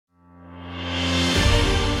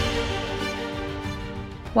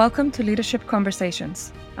Welcome to Leadership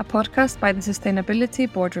Conversations, a podcast by the Sustainability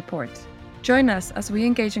Board Report. Join us as we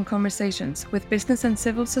engage in conversations with business and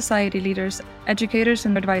civil society leaders, educators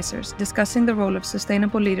and advisors discussing the role of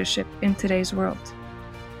sustainable leadership in today's world.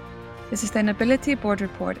 The Sustainability Board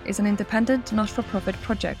Report is an independent, not-for-profit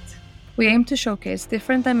project. We aim to showcase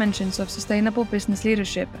different dimensions of sustainable business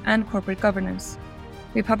leadership and corporate governance.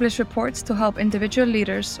 We publish reports to help individual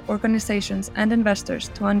leaders, organizations and investors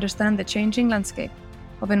to understand the changing landscape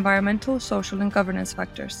of environmental, social and governance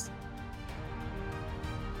factors.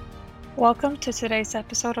 Welcome to today's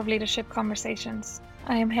episode of Leadership Conversations.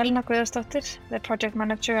 I am Helena Guðjónsdóttir, the project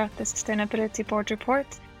manager at the Sustainability Board Report,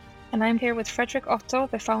 and I'm here with Frederick Otto,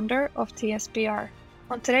 the founder of TSBR.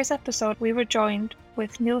 On today's episode, we were joined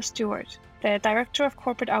with Neil Stewart, the Director of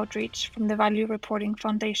Corporate Outreach from the Value Reporting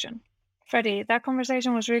Foundation. Freddie, that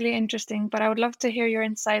conversation was really interesting, but I would love to hear your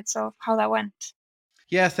insights of how that went.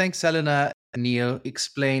 Yeah, thanks, Helena. Neil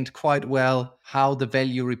explained quite well how the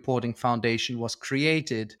Value Reporting Foundation was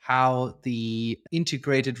created, how the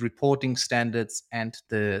integrated reporting standards and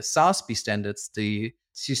the ISSB standards, the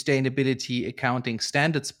Sustainability Accounting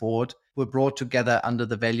Standards Board, were brought together under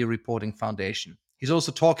the Value Reporting Foundation. He's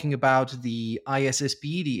also talking about the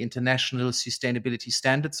ISSB, the International Sustainability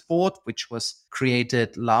Standards Board, which was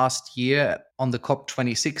created last year on the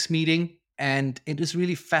COP26 meeting. And it is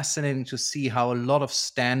really fascinating to see how a lot of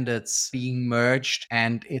standards being merged,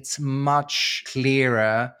 and it's much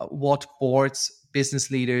clearer what boards, business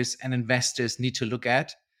leaders and investors need to look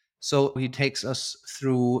at. So he takes us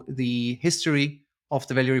through the history of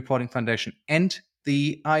the Value Reporting Foundation and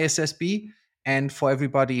the ISSB. And for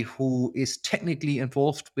everybody who is technically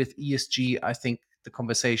involved with ESG, I think the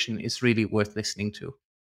conversation is really worth listening to.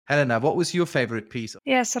 Helena, what was your favorite piece?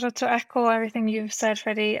 Yeah, sort of to echo everything you've said,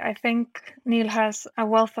 Freddie, I think Neil has a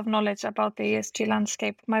wealth of knowledge about the ESG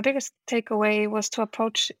landscape. My biggest takeaway was to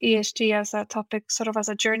approach ESG as a topic, sort of as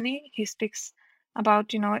a journey. He speaks about,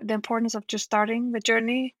 the importance of just starting the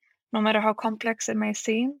journey, no matter how complex it may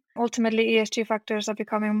seem. Ultimately, ESG factors are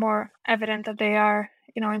becoming more evident that they are,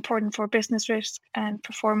 important for business risk and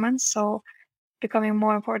performance. So becoming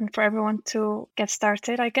more important for everyone to get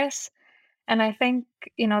started, I guess. And I think,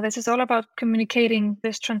 this is all about communicating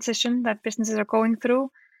this transition that businesses are going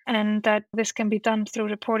through, and that this can be done through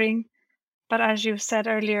reporting. But as you said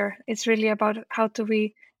earlier, it's really about how do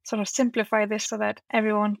we sort of simplify this so that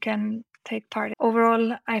everyone can take part.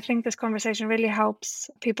 Overall, I think this conversation really helps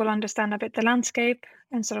people understand a bit the landscape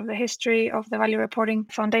and sort of the history of the Value Reporting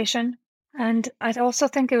Foundation. And I also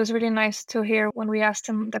think it was really nice to hear when we asked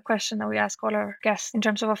him the question that we ask all our guests in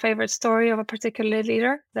terms of a favorite story of a particular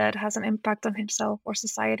leader that has an impact on himself or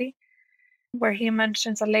society, where he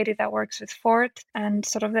mentions a lady that works with Ford and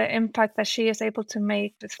sort of the impact that she is able to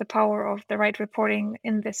make with the power of the right reporting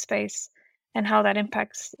in this space and how that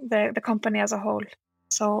impacts the company as a whole.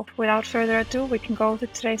 So without further ado, we can go to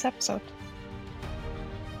today's episode.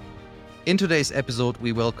 In today's episode,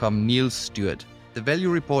 we welcome Neil Stewart, the Value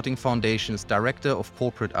Reporting Foundation's Director of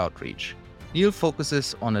Corporate Outreach. Neil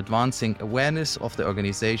focuses on advancing awareness of the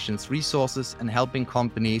organization's resources and helping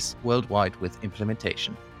companies worldwide with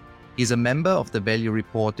implementation. He's a member of the Value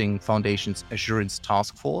Reporting Foundation's Assurance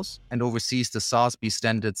Task Force and oversees the ISSB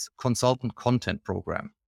Standards Consultant Content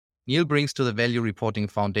Program. Neil brings to the Value Reporting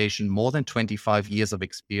Foundation more than 25 years of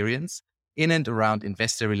experience in and around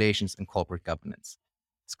investor relations and corporate governance.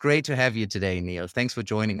 It's great to have you today, Neil. Thanks for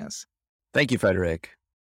joining us. Thank you, Frederick.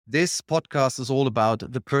 This podcast is all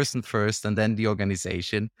about the person first and then the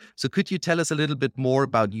organization. So could you tell us a little bit more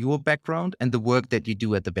about your background and the work that you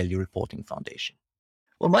do at the Value Reporting Foundation?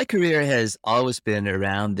 Well, my career has always been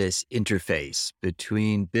around this interface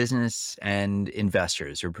between business and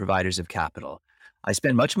investors or providers of capital. I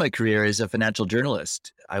spent much of my career as a financial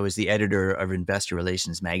journalist. I was the editor of Investor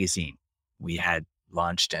Relations magazine. We had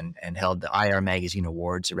launched and held the IR Magazine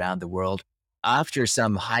Awards around the world. After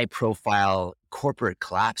some high-profile corporate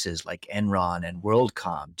collapses like Enron and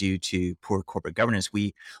WorldCom due to poor corporate governance,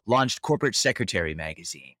 we launched Corporate Secretary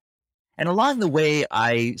magazine. And along the way,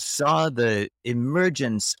 I saw the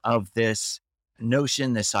emergence of this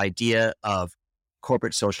notion, this idea of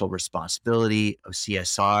corporate social responsibility, of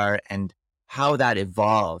CSR, and how that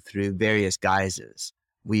evolved through various guises.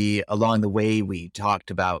 Along the way, we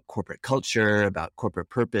talked about corporate culture, about corporate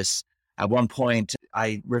purpose. At one point,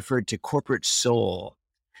 I referred to corporate soul.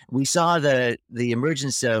 We saw the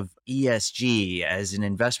emergence of ESG as an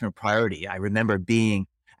investment priority. I remember being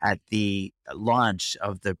at the launch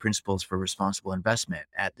of the Principles for Responsible Investment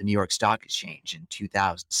at the New York Stock Exchange in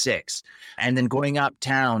 2006, and then going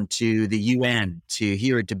uptown to the UN to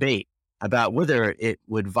hear a debate about whether it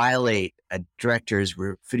would violate a director's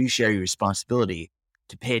fiduciary responsibility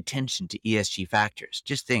to pay attention to ESG factors.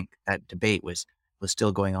 Just think that debate was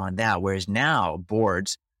still going on now, whereas now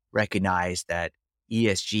boards recognize that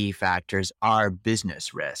ESG factors are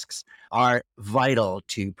business risks, are vital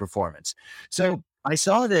to performance. So I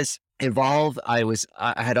saw this evolve. I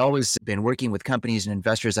had always been working with companies and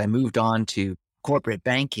investors. I moved on to corporate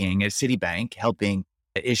banking at Citibank, helping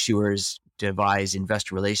issuers devise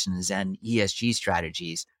investor relations and ESG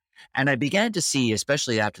strategies. And I began to see,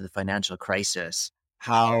 especially after the financial crisis,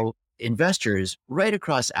 how investors right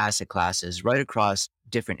across asset classes, right across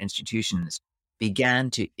different institutions, began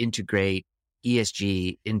to integrate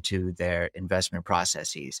ESG into their investment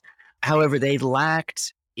processes. However, they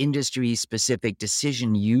lacked industry specific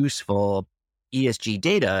decision useful ESG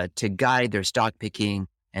data to guide their stock picking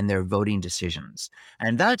and their voting decisions.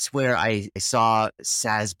 And that's where I saw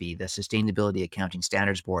SASB, the Sustainability Accounting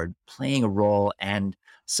Standards Board, playing a role, and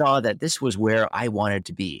saw that this was where I wanted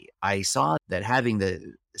to be. I saw that having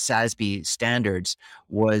the SASB standards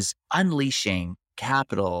was unleashing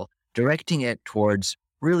capital, directing it towards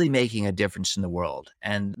really making a difference in the world.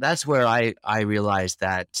 And that's where I realized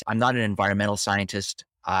that I'm not an environmental scientist.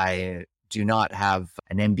 I do not have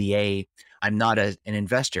an MBA. I'm not an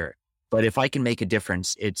investor. But if I can make a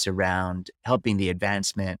difference, it's around helping the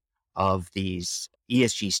advancement of these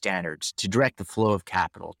ESG standards to direct the flow of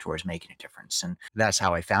capital towards making a difference. And that's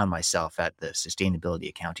how I found myself at the Sustainability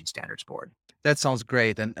Accounting Standards Board. That sounds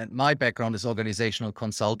great. And my background is organizational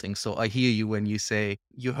consulting. So I hear you when you say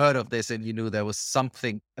you heard of this and you knew there was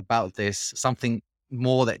something about this, something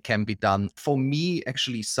more that can be done. For me,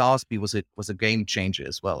 actually, SASB was a game changer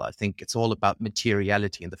as well. I think it's all about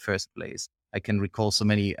materiality in the first place. I can recall so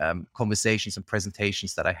many conversations and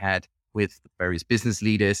presentations that I had with various business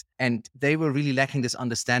leaders, and they were really lacking this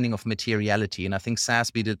understanding of materiality. And I think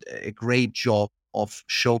SASB did a great job of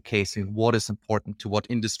showcasing what is important to what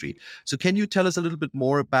industry. So can you tell us a little bit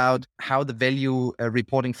more about how the Value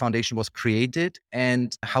Reporting Foundation was created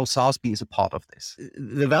and how SASB is a part of this?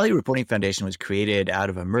 The Value Reporting Foundation was created out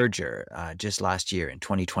of a merger just last year in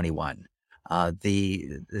 2021.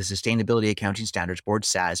 The Sustainability Accounting Standards Board,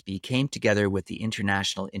 SASB, came together with the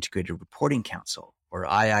International Integrated Reporting Council, or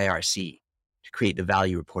IIRC, to create the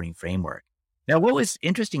Value Reporting Framework. Now, what was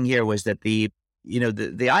interesting here was that the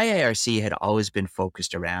IIRC had always been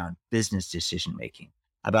focused around business decision-making,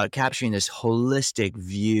 about capturing this holistic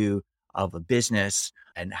view of a business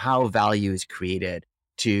and how value is created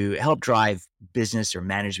to help drive business or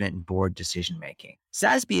management and board decision-making.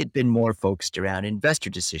 SASB had been more focused around investor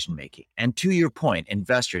decision-making. And to your point,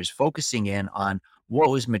 investors focusing in on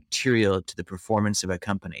what was material to the performance of a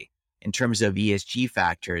company in terms of ESG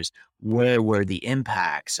factors. Where were the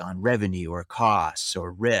impacts on revenue or costs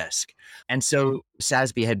or risk? And so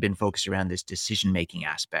SASB had been focused around this decision-making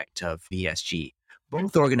aspect of ESG.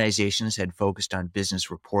 Both organizations had focused on business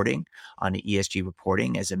reporting, on ESG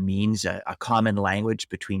reporting as a means, a common language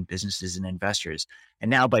between businesses and investors. And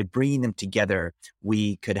now by bringing them together,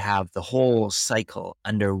 we could have the whole cycle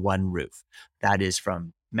under one roof. That is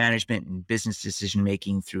from management and business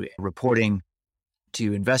decision-making through reporting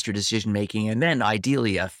to investor decision-making, and then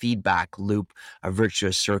ideally a feedback loop, a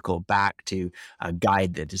virtuous circle back to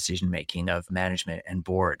guide the decision-making of management and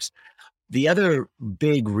boards. The other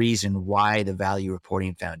big reason why the Value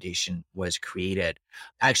Reporting Foundation was created,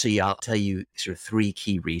 actually, I'll tell you sort of three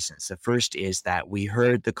key reasons. The first is that we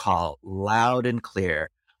heard the call loud and clear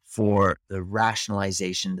for the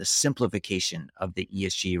rationalization, the simplification of the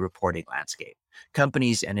ESG reporting landscape.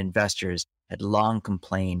 Companies and investors had long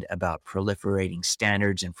complained about proliferating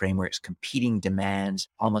standards and frameworks, competing demands,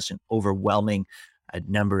 almost an overwhelming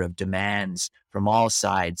number of demands from all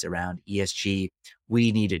sides around ESG.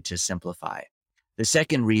 We needed to simplify. The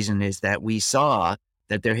second reason is that we saw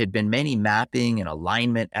that there had been many mapping and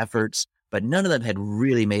alignment efforts, but none of them had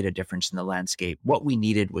really made a difference in the landscape. What we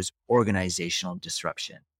needed was organizational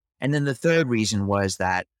disruption. And then the third reason was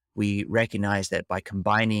that we recognized that by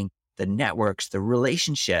combining the networks, the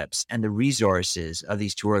relationships, and the resources of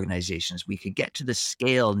these two organizations, we could get to the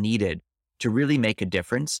scale needed to really make a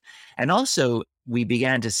difference. And also, we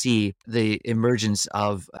began to see the emergence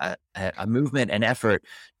of a movement and effort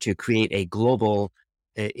to create a global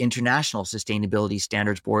international sustainability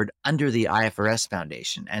standards board under the IFRS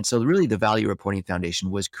Foundation. And so really the Value Reporting Foundation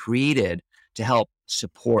was created to help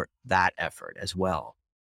support that effort as well.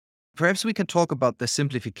 Perhaps we can talk about the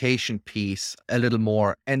simplification piece a little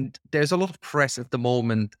more. And there's a lot of press at the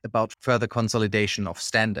moment about further consolidation of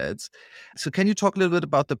standards. So can you talk a little bit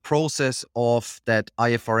about the process of that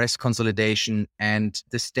IFRS consolidation and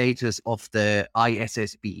the status of the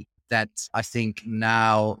ISSB that I think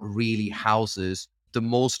now really houses the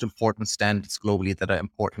most important standards globally that are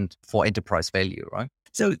important for enterprise value, right?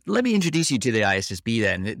 So let me introduce you to the ISSB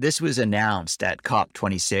then. This was announced at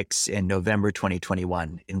COP26 in November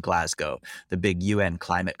 2021 in Glasgow, the big UN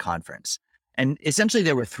climate conference. And essentially,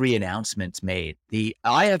 there were three announcements made. The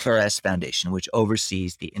IFRS Foundation, which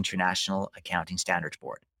oversees the International Accounting Standards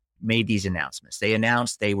Board, made these announcements. They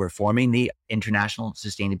announced they were forming the International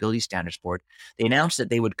Sustainability Standards Board. They announced that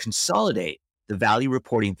they would consolidate the Value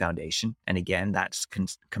Reporting Foundation. And again, that's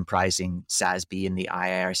comprising SASB and the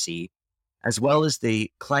IIRC, as well as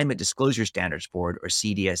the Climate Disclosure Standards Board, or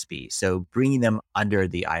CDSB, so bringing them under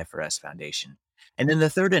the IFRS Foundation. And then the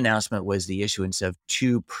third announcement was the issuance of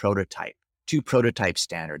two prototype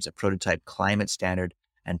standards, a prototype climate standard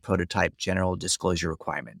and prototype general disclosure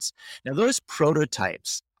requirements. Now, those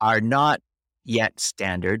prototypes are not yet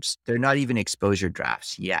standards. They're not even exposure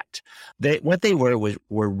drafts yet. What they were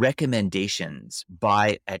recommendations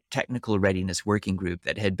by a technical readiness working group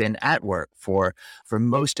that had been at work for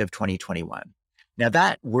most of 2021. Now,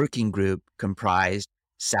 that working group comprised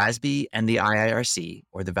SASB and the IIRC,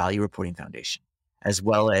 or the Value Reporting Foundation, as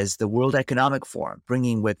well as the World Economic Forum,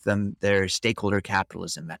 bringing with them their stakeholder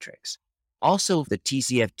capitalism metrics. Also, the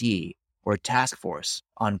TCFD, or Task Force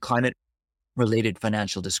on Climate-Related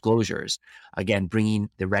Financial Disclosures, again, bringing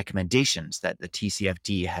the recommendations that the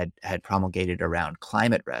TCFD had promulgated around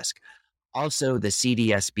climate risk. Also, the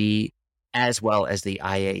CDSB, as well as the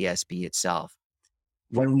IASB itself.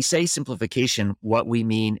 When we say simplification, what we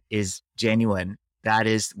mean is genuine. That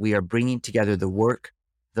is, we are bringing together the work,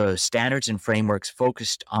 the standards and frameworks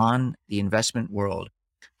focused on the investment world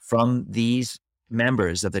from these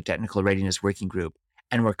members of the Technical Readiness Working Group,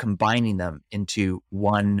 and we're combining them into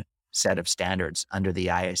one set of standards under the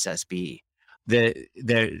ISSB. There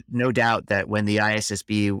no doubt that when the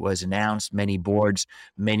ISSB was announced, many boards,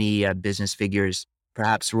 many business figures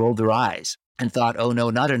perhaps rolled their eyes and thought, oh no,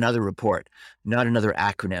 not another report, not another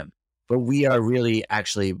acronym. But we are really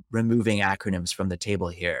actually removing acronyms from the table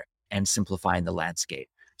here and simplifying the landscape.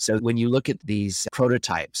 So when you look at these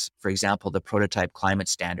prototypes, for example, the prototype climate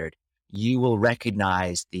standard, you will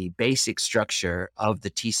recognize the basic structure of the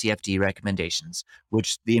TCFD recommendations,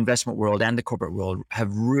 which the investment world and the corporate world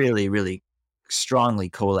have really, really strongly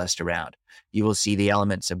coalesced around. You will see the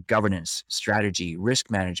elements of governance, strategy,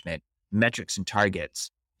 risk management, metrics and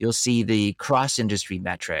targets. You'll see the cross-industry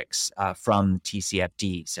metrics from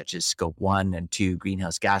TCFD, such as Scope 1 and 2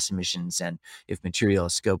 greenhouse gas emissions, and if material,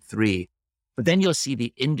 Scope 3. But then you'll see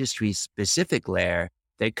the industry-specific layer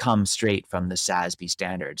that comes straight from the SASB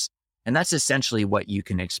standards. And that's essentially what you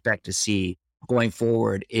can expect to see going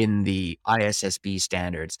forward in the ISSB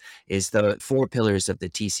standards, is the four pillars of the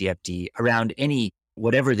TCFD around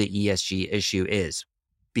whatever the ESG issue is,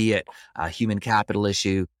 be it a human capital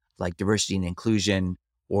issue like diversity and inclusion,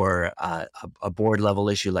 or a board level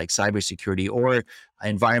issue like cybersecurity, or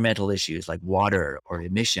environmental issues like water or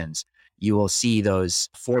emissions. You will see those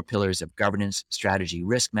four pillars of governance, strategy,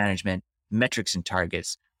 risk management, metrics and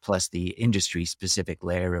targets, plus the industry-specific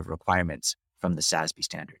layer of requirements from the SASB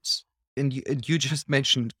standards. And you just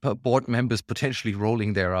mentioned board members potentially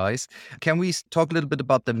rolling their eyes. Can we talk a little bit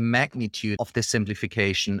about the magnitude of this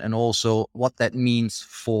simplification, and also what that means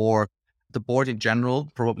for the board in general,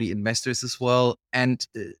 probably investors as well, and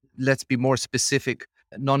let's be more specific,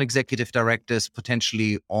 non-executive directors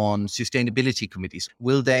potentially on sustainability committees?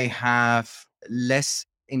 Will they have less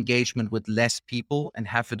engagement with less people and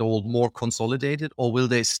have it all more consolidated, or will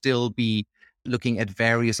they still be looking at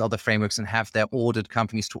various other frameworks and have their audit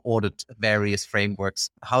companies to audit various frameworks?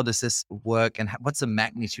 How does this work, and what's the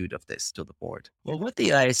magnitude of this to the board? Well, what the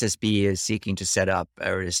ISSB is seeking to set up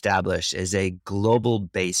or establish is a global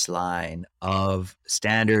baseline of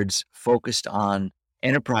standards focused on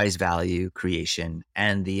enterprise value creation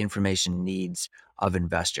and the information needs of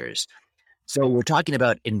investors. So we're talking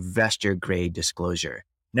about investor grade disclosure.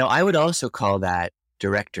 Now, I would also call that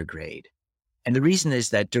director grade. And the reason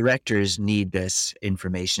is that directors need this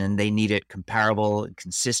information. They need it comparable and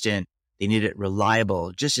consistent. They need it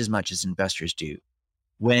reliable just as much as investors do.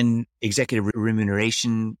 When executive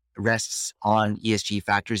remuneration rests on ESG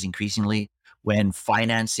factors increasingly, when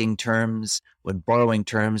financing terms, when borrowing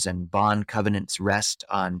terms and bond covenants rest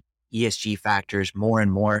on ESG factors more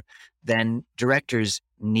and more, then directors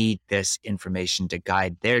need this information to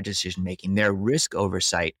guide their decision-making, their risk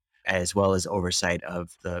oversight, as well as oversight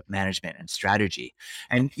of the management and strategy.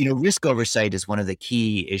 And, risk oversight is one of the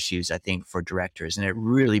key issues, I think, for directors, and it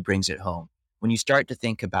really brings it home. When you start to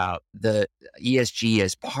think about the ESG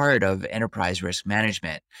as part of enterprise risk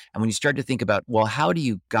management, and when you start to think about, well, how do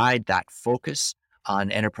you guide that focus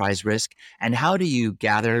on enterprise risk, and how do you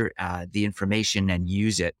gather the information and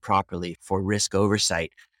use it properly for risk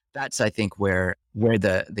oversight, That's, I think, where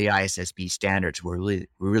the ISSB standards will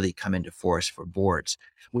really come into force for boards.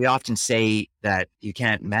 We often say that you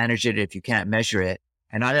can't manage it if you can't measure it.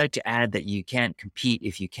 And I like to add that you can't compete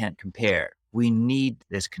if you can't compare. We need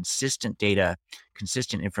this consistent data,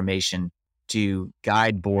 consistent information to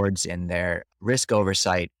guide boards in their risk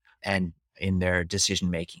oversight and in their decision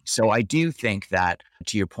making. So I do think that,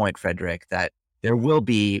 to your point, Frederick, that there will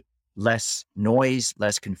be less noise,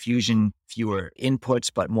 less confusion, fewer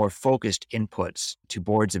inputs, but more focused inputs to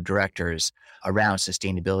boards of directors around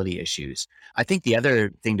sustainability issues. I think the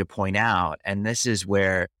other thing to point out, and this is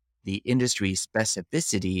where the industry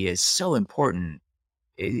specificity is so important.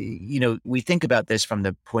 We think about this from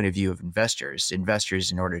the point of view of investors.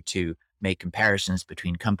 Investors, in order to make comparisons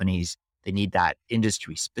between companies, they need that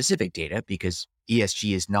industry specific data because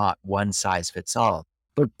ESG is not one size fits all.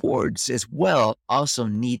 But boards as well also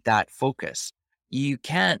need that focus. You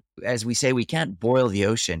can't, as we say, we can't boil the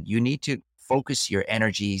ocean. You need to focus your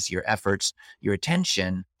energies, your efforts, your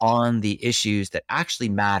attention on the issues that actually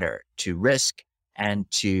matter to risk and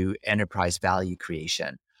to enterprise value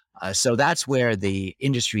creation. So that's where the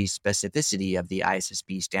industry specificity of the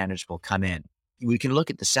ISSB standards will come in. We can look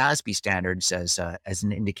at the SASB standards as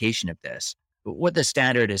an indication of this. But what the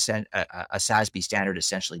standard is, a SASB standard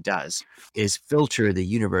essentially does is filter the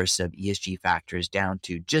universe of ESG factors down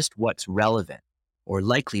to just what's relevant or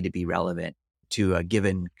likely to be relevant to a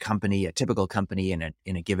given company, a typical company in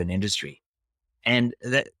a given industry. And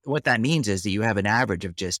what that means is that you have an average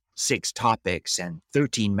of just 6 topics and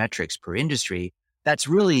 13 metrics per industry. That's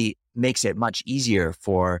really makes it much easier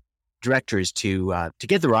for directors to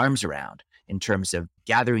get their arms around in terms of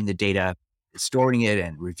gathering the data, storing it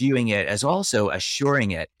and reviewing it, as also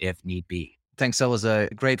assuring it if need be. Thanks. That was a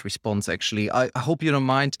great response, actually. I hope you don't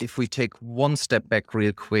mind if we take one step back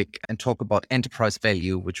real quick and talk about enterprise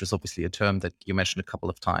value, which is obviously a term that you mentioned a couple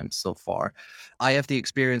of times so far. I have the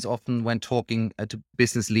experience often when talking to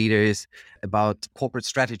business leaders about corporate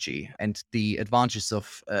strategy and the advantages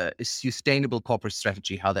of a sustainable corporate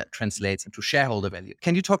strategy, how that translates into shareholder value.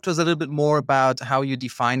 Can you talk to us a little bit more about how you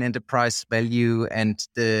define enterprise value and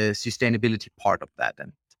the sustainability part of that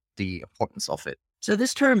and the importance of it? So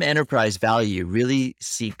this term enterprise value really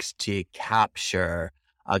seeks to capture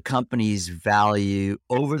a company's value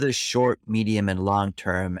over the short, medium, and long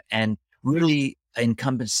term, and really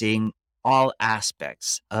encompassing all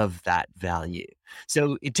aspects of that value.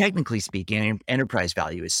 So technically speaking, enterprise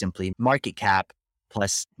value is simply market cap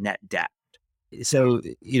plus net debt. So,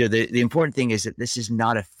 the important thing is that this is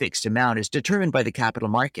not a fixed amount. It's determined by the capital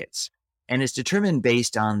markets, and it's determined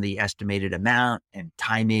based on the estimated amount and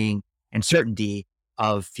timing and certainty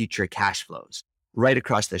of future cash flows right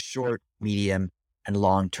across the short, medium, and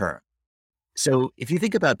long term. So if you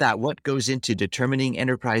think about that, what goes into determining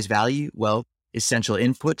enterprise value? Well, essential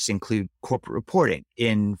inputs include corporate reporting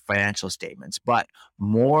in financial statements, but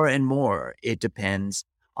more and more, it depends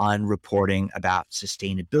on reporting about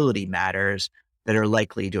sustainability matters that are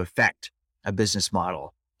likely to affect a business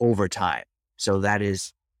model over time. So that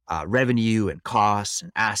is revenue and costs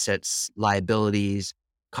and assets, liabilities,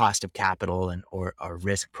 cost of capital and or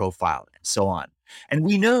risk profile and so on. And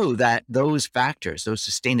we know that those factors, those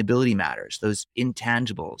sustainability matters, those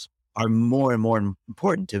intangibles are more and more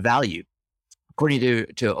important to value. According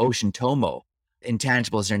to Ocean Tomo,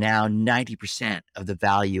 intangibles are now 90% of the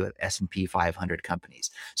value of S&P 500 companies.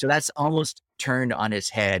 So that's almost turned on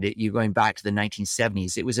its head. You're going back to the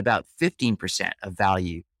 1970s. It was about 15% of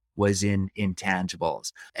value was in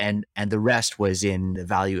intangibles, and the rest was in the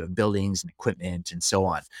value of buildings and equipment and so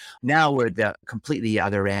on. Now we're the completely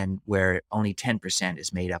other end, where only 10%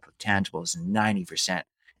 is made up of tangibles and 90%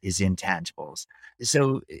 is intangibles.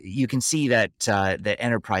 So you can see that that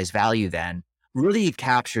enterprise value then really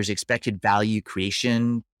captures expected value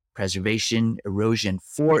creation, preservation, erosion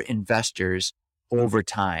for investors over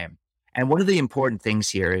time. And one of the important things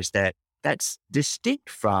here is that that's distinct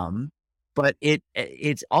from, but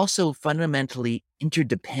it's also fundamentally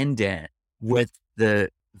interdependent with the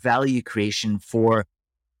value creation for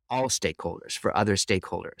all stakeholders, for other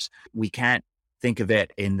stakeholders. We can't think of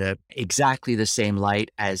it in exactly the same light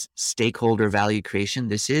as stakeholder value creation.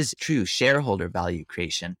 This is true shareholder value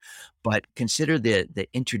creation, but consider the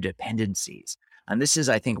interdependencies. And this is,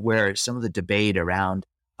 I think, where some of the debate around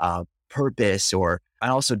purpose and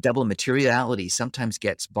also double materiality sometimes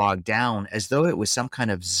gets bogged down, as though it was some kind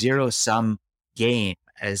of zero-sum game,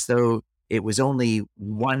 as though it was only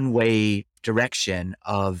one-way direction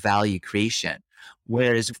of value creation.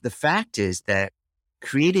 Whereas the fact is that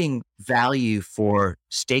creating value for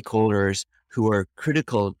stakeholders who are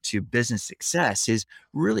critical to business success is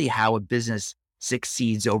really how a business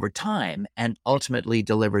succeeds over time and ultimately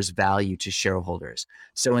delivers value to shareholders.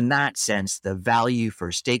 So in that sense, the value for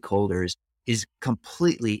stakeholders is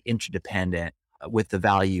completely interdependent with the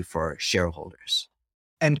value for shareholders.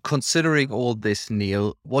 And considering all this,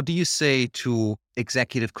 Neil, what do you say to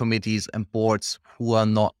executive committees and boards who are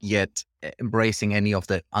not yet embracing any of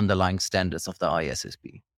the underlying standards of the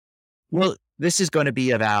ISSB? Well, this is going to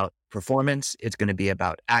be about performance. It's going to be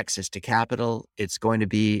about access to capital. It's going to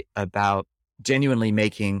be about genuinely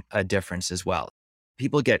making a difference as well.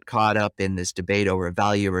 People get caught up in this debate over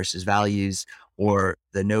value versus values, or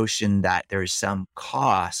the notion that there's some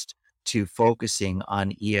cost to focusing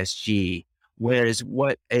on ESG. Whereas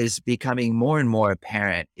what is becoming more and more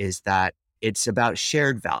apparent is that it's about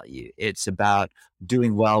shared value. It's about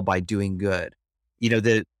doing well by doing good.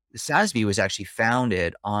 The SASB was actually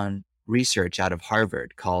founded on research out of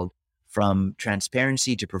Harvard called From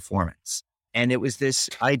Transparency to Performance. And it was this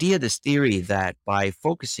idea, this theory that by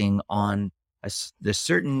focusing on the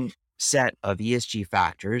certain set of ESG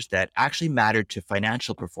factors that actually mattered to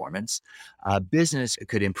financial performance, business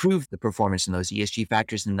could improve the performance in those ESG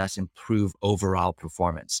factors and thus improve overall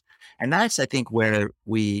performance. And that's, I think, where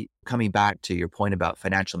coming back to your point about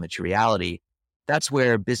financial materiality, that's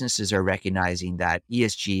where businesses are recognizing that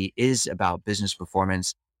ESG is about business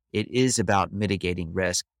performance. It is about mitigating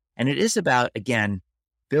risk. And it is about, again,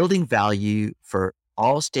 building value for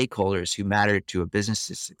all stakeholders who matter to a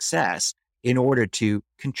business's success in order to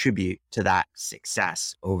contribute to that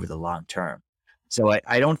success over the long term. So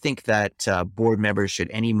I don't think that board members should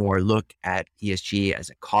anymore look at ESG as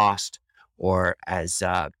a cost or as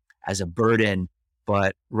a burden,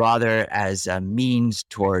 but rather as a means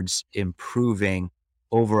towards improving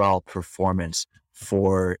overall performance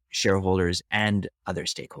for shareholders and other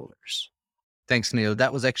stakeholders. Thanks, Neil.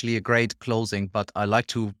 That was actually a great closing, but I like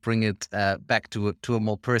to bring it back to a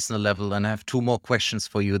more personal level. And I have two more questions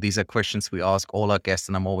for you. These are questions we ask all our guests,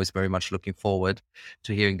 and I'm always very much looking forward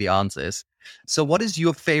to hearing the answers. So what is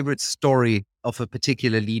your favorite story of a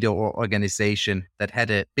particular leader or organization that had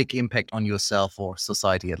a big impact on yourself or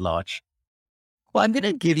society at large? Well, I'm going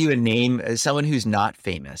to give you a name as someone who's not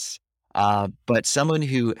famous, but someone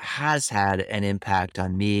who has had an impact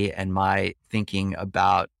on me and my thinking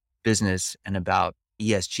about business and about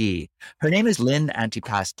ESG. Her name is Lynn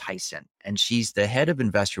Antipas Tyson, and she's the head of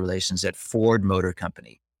investor relations at Ford Motor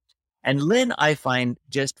Company. And Lynn, I find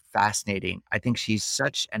just fascinating. I think she's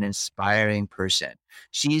such an inspiring person.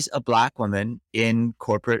 She's a Black woman in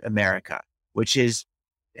corporate America, which has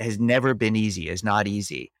never been easy, is not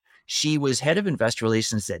easy. She was head of investor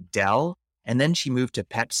relations at Dell, and then she moved to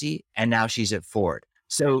Pepsi, and now she's at Ford.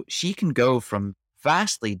 So she can go from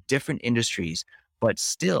vastly different industries, but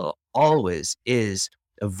still always is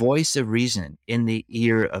a voice of reason in the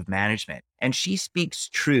ear of management. And she speaks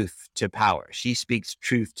truth to power. She speaks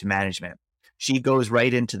truth to management. She goes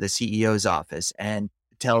right into the CEO's office and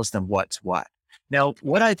tells them what's what. Now,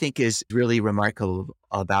 what I think is really remarkable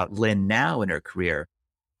about Lynn now in her career,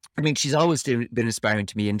 I mean, she's always been inspiring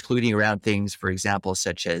to me, including around things, for example,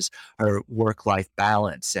 such as her work-life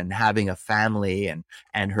balance and having a family, and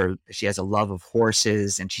she has a love of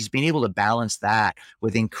horses, and she's been able to balance that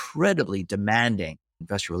with incredibly demanding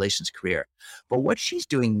investor relations career. But what she's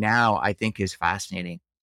doing now, I think, is fascinating.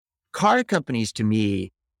 Car companies, to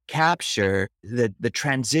me, capture the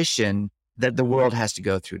transition that the world has to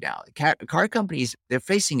go through now. Car companies, they're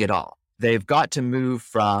facing it all. They've got to move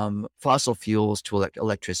from fossil fuels to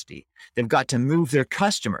electricity. They've got to move their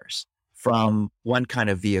customers from one kind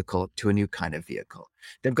of vehicle to a new kind of vehicle.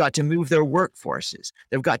 They've got to move their workforces.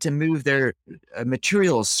 They've got to move their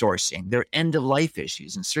materials sourcing, their end-of-life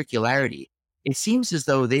issues and circularity. It seems as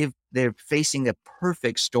though they're facing a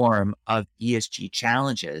perfect storm of ESG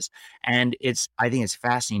challenges. And I think it's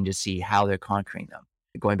fascinating to see how they're conquering them.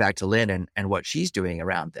 Going back to Lynn and what she's doing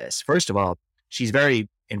around this. First of all, she's very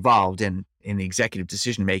involved in the executive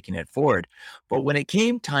decision-making at Ford. But when it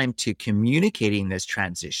came time to communicating this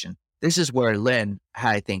transition, this is where Lynn,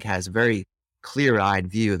 I think, has a very clear-eyed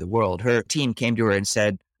view of the world. Her team came to her and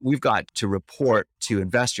said, we've got to report to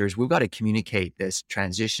investors. We've got to communicate this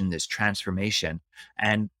transition, this transformation.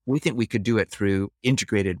 And we think we could do it through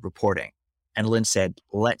integrated reporting. And Lynn said,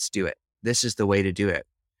 let's do it. This is the way to do it.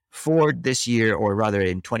 Ford this year, or rather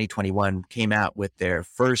in 2021, came out with their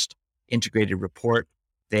first integrated report.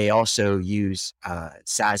 They also use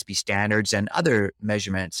SASB standards and other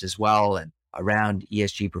measurements as well, and around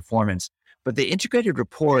ESG performance. But the integrated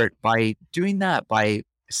report, by doing that, by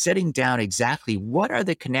setting down exactly what are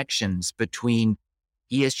the connections between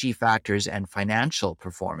ESG factors and financial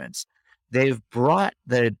performance, they've brought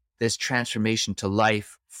this transformation to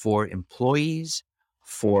life for employees,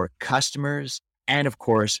 for customers, and of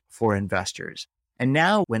course, for investors. And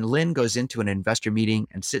now when Lynn goes into an investor meeting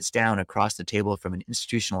and sits down across the table from an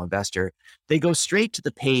institutional investor, they go straight to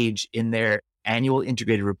the page in their annual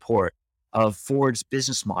integrated report of Ford's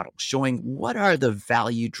business model, showing what are the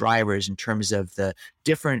value drivers in terms of the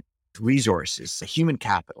different resources, the human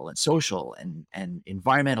capital and social and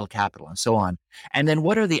environmental capital and so on. And then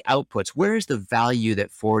what are the outputs? Where is the value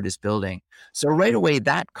that Ford is building? So right away,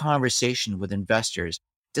 that conversation with investors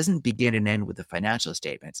doesn't begin and end with the financial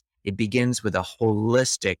statements. It begins with a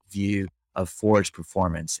holistic view of Ford's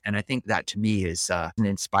performance. And I think that to me is an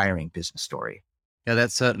inspiring business story. Yeah,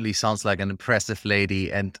 that certainly sounds like an impressive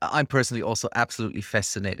lady. And I'm personally also absolutely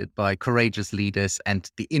fascinated by courageous leaders and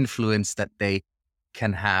the influence that they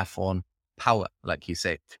can have on power, like you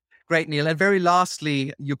say. Great, Neil. And very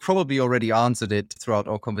lastly, you probably already answered it throughout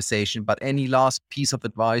our conversation, but any last piece of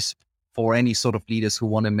advice for any sort of leaders who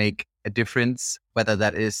want to make a difference, whether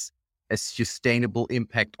that is a sustainable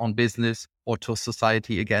impact on business or to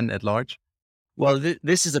society again at large? Well,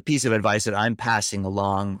 this is a piece of advice that I'm passing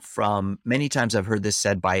along from many times I've heard this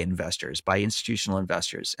said by investors, by institutional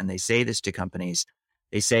investors, and they say this to companies.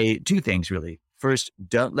 They say two things, really. First,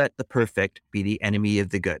 don't let the perfect be the enemy of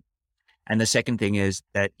the good. And the second thing is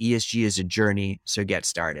that ESG is a journey, so get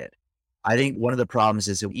started. I think one of the problems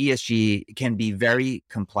is that ESG can be very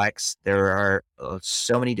complex. There are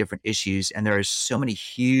so many different issues and there are so many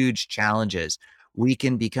huge challenges. We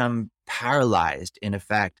can become paralyzed, in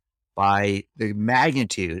effect, by the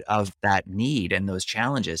magnitude of that need and those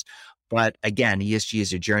challenges. But again, ESG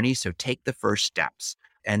is a journey, so take the first steps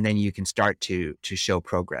and then you can start to show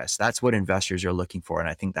progress. That's what investors are looking for, and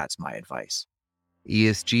I think that's my advice.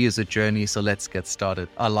 ESG is a journey, so let's get started.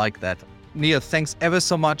 I like that. Neil, thanks ever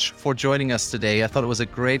so much for joining us today. I thought it was a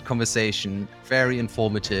great conversation, very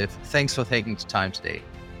informative. Thanks for taking the time today.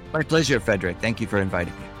 My pleasure, Frederick. Thank you for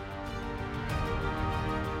inviting me.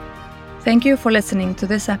 Thank you for listening to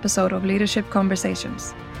this episode of Leadership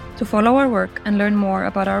Conversations. To follow our work and learn more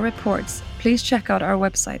about our reports, please check out our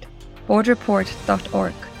website,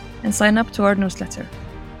 boardreport.org, and sign up to our newsletter.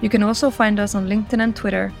 You can also find us on LinkedIn and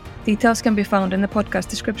Twitter. Details can be found in the podcast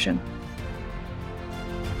description.